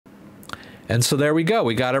And so there we go.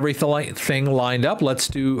 We got everything lined up. Let's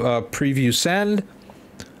do preview send.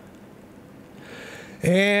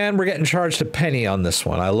 And we're getting charged a penny on this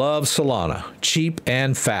one. I love Solana. Cheap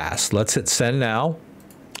and fast. Let's hit send now.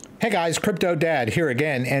 Hey guys, CryptoDad here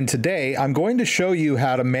again, and today I'm going to show you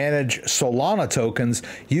how to manage Solana tokens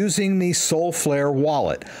using the Solflare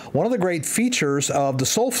wallet. One of the great features of the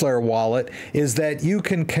Solflare wallet is that you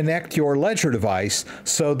can connect your ledger device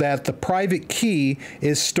so that the private key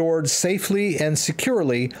is stored safely and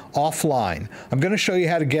securely offline. I'm going to show you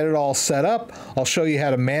how to get it all set up. I'll show you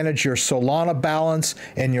how to manage your Solana balance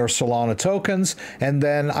and your Solana tokens, and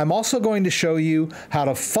then I'm also going to show you how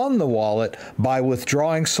to fund the wallet by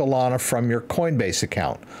withdrawing Solana from your Coinbase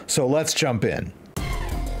account. So let's jump in.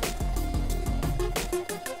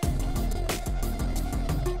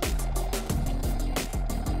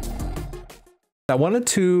 I wanted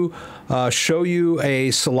to show you a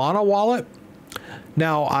Solana wallet.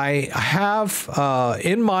 Now I have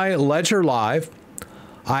in my Ledger Live,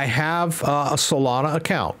 I have a Solana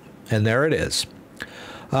account, and there it is.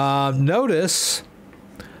 Notice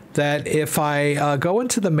that if I go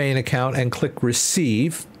into the main account and click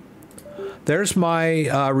receive, there's my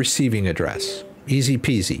receiving address. Easy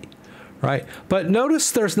peasy, right? But notice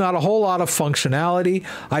there's not a whole lot of functionality.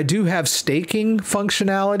 I do have staking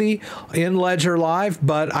functionality in Ledger Live,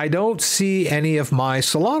 but I don't see any of my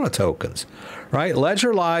Solana tokens, right?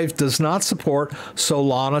 Ledger Live does not support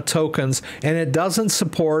Solana tokens, and it doesn't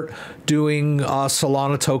support doing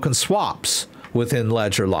Solana token swaps within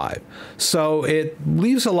Ledger Live. So it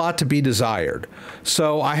leaves a lot to be desired.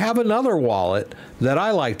 So I have another wallet that I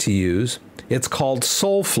like to use. It's called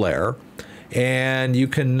Solflare, and you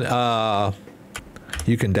can download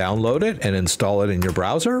it and install it in your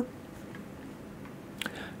browser.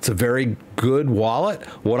 It's a very good wallet.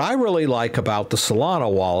 What I really like about the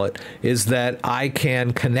Solana wallet is that I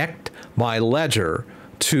can connect my ledger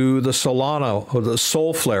to the Solana or the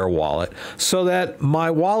Solflare wallet so that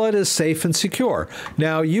my wallet is safe and secure.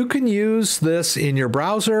 Now you can use this in your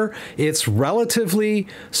browser. It's relatively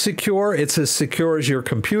secure. It's as secure as your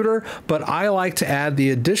computer, but I like to add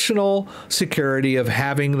the additional security of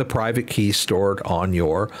having the private key stored on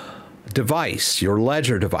your device, your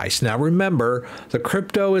ledger device. Now remember, the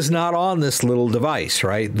crypto is not on this little device,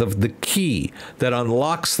 right? The key that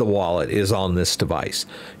unlocks the wallet is on this device.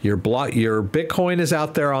 Your Bitcoin is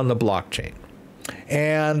out there on the blockchain.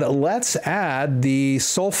 And let's add the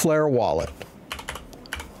Solflare wallet.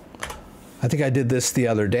 I think I did this the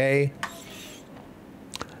other day.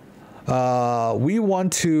 We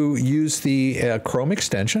want to use the Chrome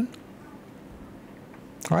extension.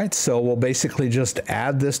 All right, so we'll basically just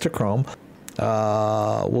add this to Chrome.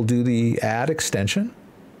 We'll do the add extension.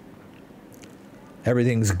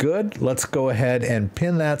 Everything's good. Let's go ahead and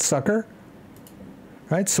pin that sucker.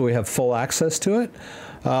 All right, so we have full access to it.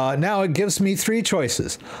 Now it gives me three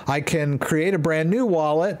choices. I can create a brand new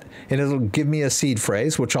wallet, and it'll give me a seed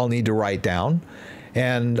phrase, which I'll need to write down.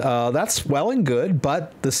 And that's well and good,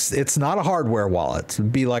 but it's not a hardware wallet.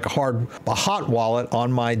 It'd be like a hot wallet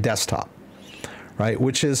on my desktop, right,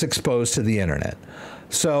 which is exposed to the internet.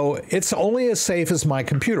 So it's only as safe as my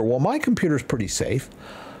computer. Well, my computer's pretty safe.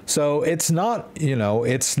 So it's not,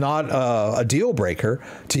 it's not a deal breaker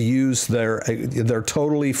to use their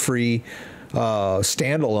totally free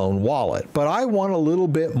standalone wallet. But I want a little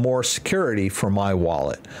bit more security for my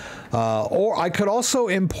wallet. Or I could also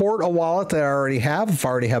import a wallet that I already have, if I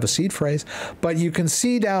already have a seed phrase. But you can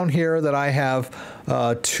see down here that I have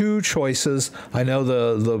two choices. I know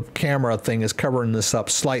the camera thing is covering this up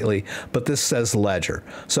slightly, but this says Ledger.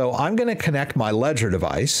 So I'm going to connect my Ledger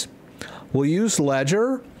device. We'll use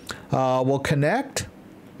Ledger. We'll connect.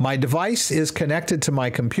 My device is connected to my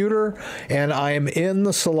computer, and I am in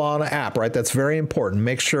the Solana app, right? That's very important.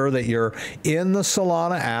 Make sure that you're in the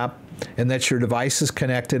Solana app and that your device is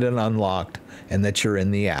connected and unlocked and that you're in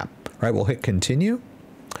the app. All right, we'll hit continue.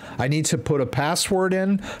 I need to put a password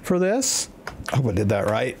in for this. I hope I did that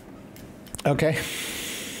right. Okay,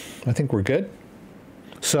 I think we're good.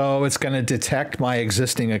 So it's going to detect my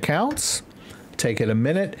existing accounts. Take it a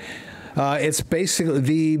minute. It's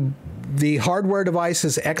basically the hardware device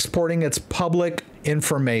is exporting its public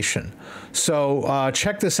information. So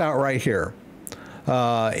check this out right here.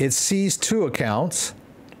 It sees two accounts.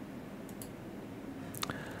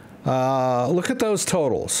 Look at those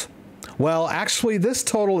totals. Well, actually, this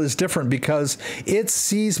total is different because it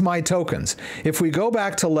sees my tokens. If we go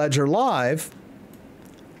back to Ledger Live,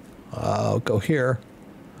 I'll go here.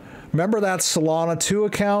 Remember that Solana 2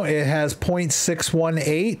 account? It has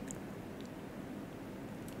 0.618.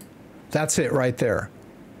 That's it right there.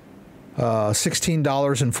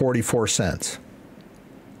 $16.44.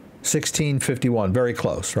 1651, very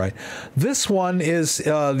close, right? This one is,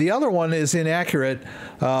 the other one is inaccurate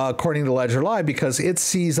according to Ledger Live because it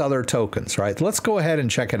sees other tokens, right? Let's go ahead and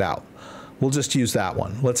check it out. We'll just use that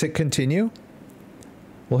one. Let's hit continue.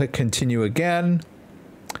 We'll hit continue again,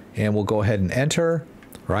 and we'll go ahead and enter,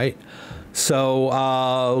 right? So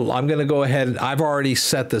I'm going to go ahead. I've already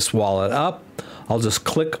set this wallet up. I'll just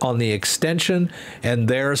click on the extension, and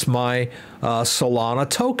there's my Solana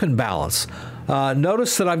token balance.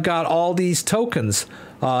 Notice that I've got all these tokens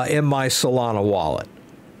in my Solana wallet,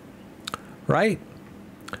 right?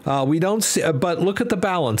 We don't see, but look at the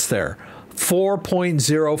balance there.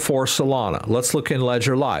 4.04 Solana. Let's look in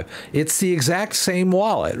Ledger Live. It's the exact same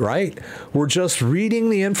wallet, right? We're just reading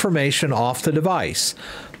the information off the device.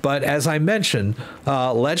 But as I mentioned,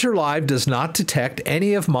 Ledger Live does not detect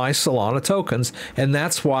any of my Solana tokens, and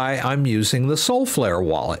that's why I'm using the Solflare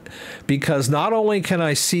wallet. Because not only can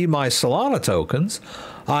I see my Solana tokens,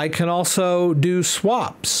 I can also do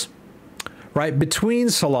swaps, right, between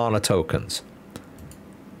Solana tokens.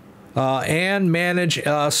 And manage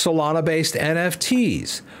Solana-based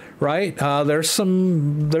NFTs, right? There's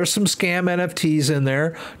some scam NFTs in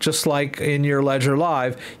there, just like in your Ledger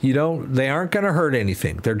Live. They aren't going to hurt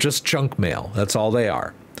anything. They're just junk mail. That's all they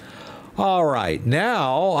are. All right,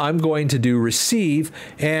 now I'm going to do receive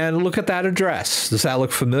and look at that address. Does that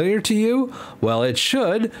look familiar to you? Well, it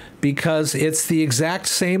should, because it's the exact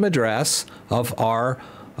same address of our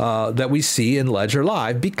that we see in Ledger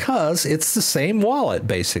Live, because it's the same wallet,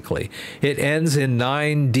 basically. It ends in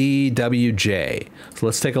 9DWJ. So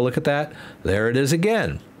let's take a look at that. There it is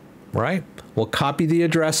again, right? We'll copy the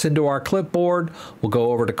address into our clipboard. We'll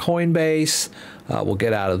go over to Coinbase. We'll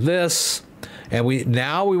get out of this. And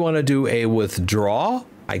now we want to do a withdraw.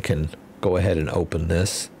 I can go ahead and open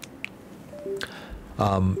this,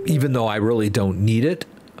 even though I really don't need it,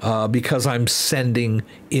 because I'm sending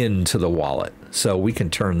into the wallet. So we can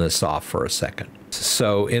turn this off for a second.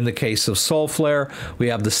 So in the case of Solflare, we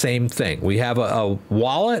have the same thing. We have a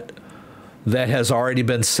wallet that has already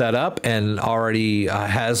been set up and already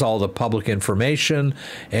has all the public information,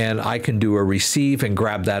 and I can do a receive and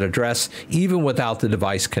grab that address even without the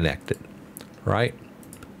device connected, right?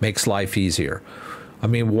 Makes life easier. I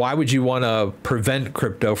mean, why would you want to prevent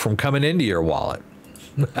crypto from coming into your wallet?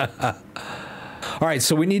 All right,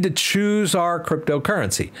 so we need to choose our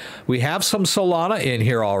cryptocurrency. We have some Solana in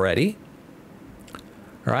here already,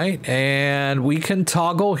 right? And we can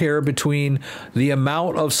toggle here between the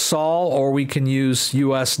amount of Sol, or we can use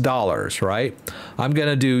US dollars, right? I'm going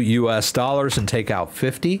to do US dollars and take out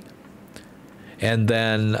 50. And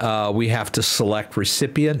then we have to select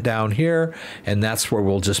recipient down here, and that's where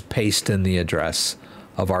we'll just paste in the address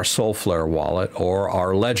of our Solflare wallet or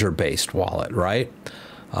our Ledger-based wallet, right?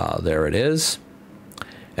 There it is.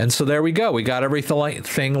 And so there we go. We got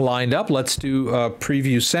everything lined up. Let's do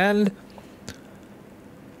preview send.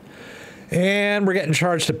 And we're getting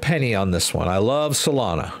charged a penny on this one. I love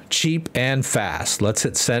Solana. Cheap and fast. Let's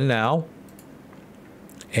hit send now.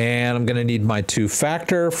 And I'm going to need my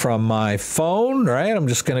two-factor from my phone, right? I'm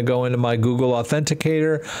just going to go into my Google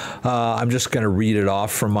Authenticator. I'm just going to read it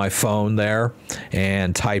off from my phone there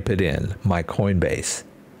and type it in, my Coinbase.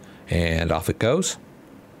 And off it goes.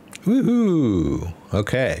 Woohoo!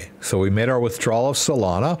 Okay, so we made our withdrawal of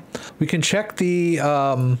Solana. We can check the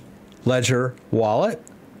Ledger wallet,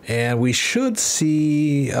 and we should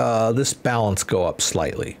see this balance go up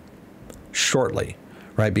slightly, shortly,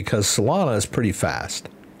 right? Because Solana is pretty fast,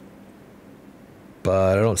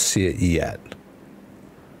 but I don't see it yet.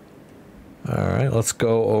 All right, let's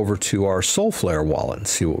go over to our Solflare wallet and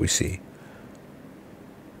see what we see.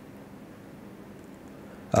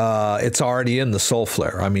 It's already in the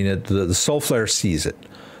Solflare. I mean, the Solflare sees it.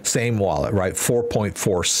 Same wallet, right?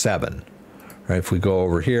 4.47. Right? If we go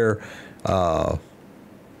over here,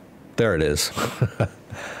 there it is.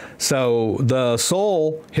 So the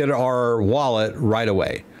Sol hit our wallet right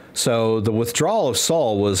away. So the withdrawal of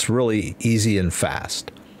Sol was really easy and fast.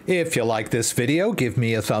 If you like this video, give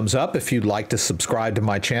me a thumbs up. If you'd like to subscribe to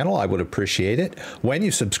my channel, I would appreciate it. When you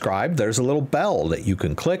subscribe, there's a little bell that you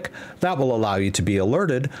can click. That will allow you to be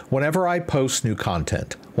alerted whenever I post new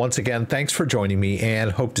content. Once again, thanks for joining me,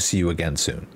 and hope to see you again soon.